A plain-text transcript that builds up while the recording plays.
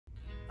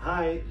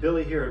Hi,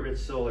 Billy here at Rich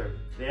Solar.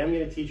 Today I'm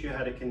going to teach you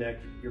how to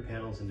connect your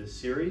panels into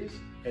series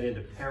and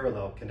into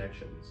parallel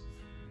connections.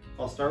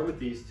 I'll start with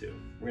these two.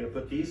 We're going to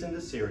put these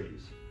into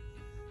series.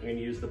 I'm going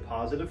to use the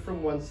positive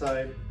from one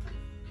side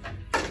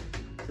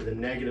to the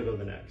negative of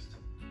the next.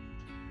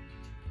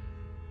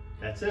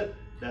 That's it.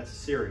 That's a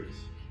series.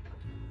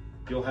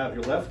 You'll have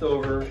your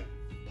leftover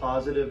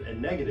positive and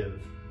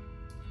negative,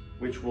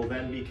 which will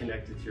then be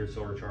connected to your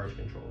solar charge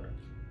controller.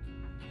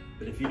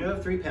 But if you do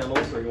have 3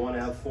 panels, or you want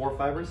to have 4,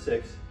 5, or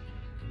 6,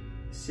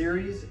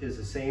 series is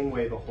the same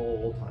way the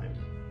whole time.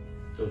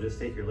 So just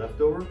take your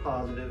leftover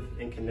positive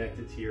and connect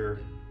it to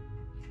your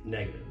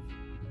negative.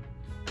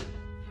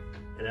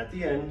 And at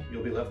the end,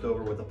 you'll be left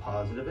over with a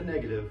positive and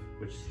negative,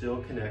 which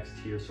still connects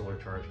to your solar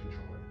charge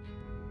controller.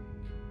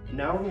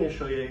 Now we're going to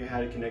show you how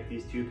to connect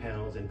these 2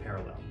 panels in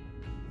parallel.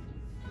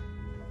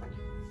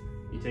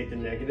 You take the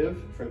negative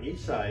from each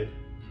side,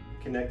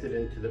 connect it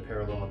into the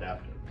parallel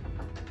adapter.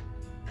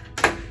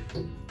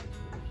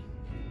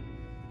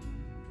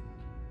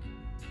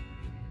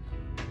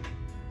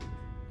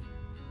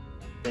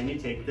 Then you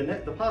take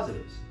the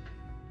positives,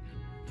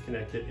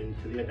 connect it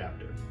into the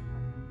adapter.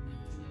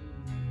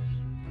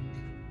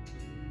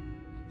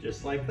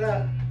 Just like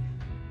that,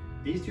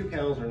 these 2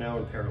 panels are now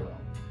in parallel.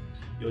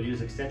 You'll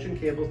use extension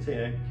cables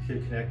to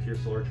connect to your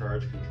solar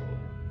charge controller.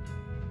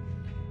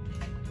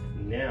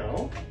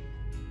 Now,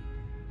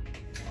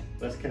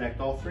 let's connect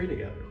all 3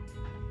 together.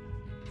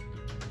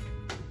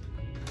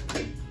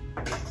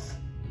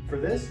 For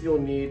this, you'll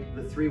need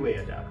the 3-way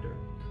adapter.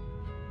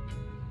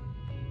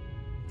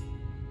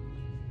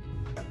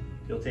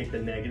 You'll take the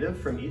negative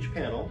from each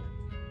panel,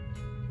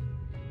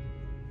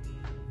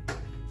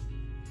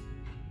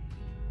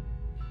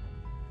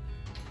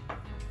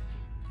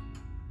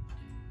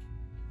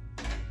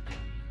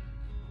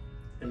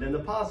 and then the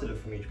positive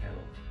from each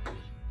panel.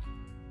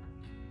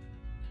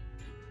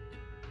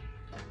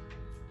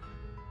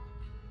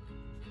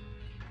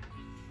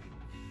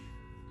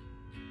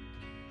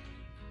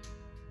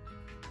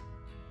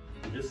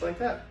 And just like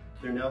that,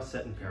 they're now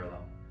set in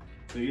parallel.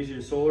 So use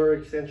your solar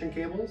extension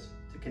cables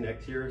to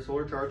connect to your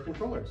solar charge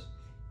controllers.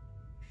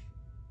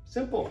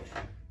 Simple.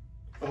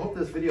 I hope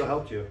this video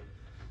helped you.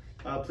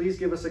 Please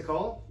give us a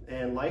call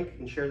and like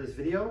and share this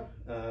video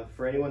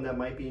for anyone that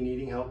might be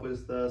needing help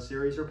with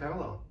series or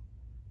parallel.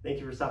 Thank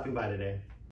you for stopping by today.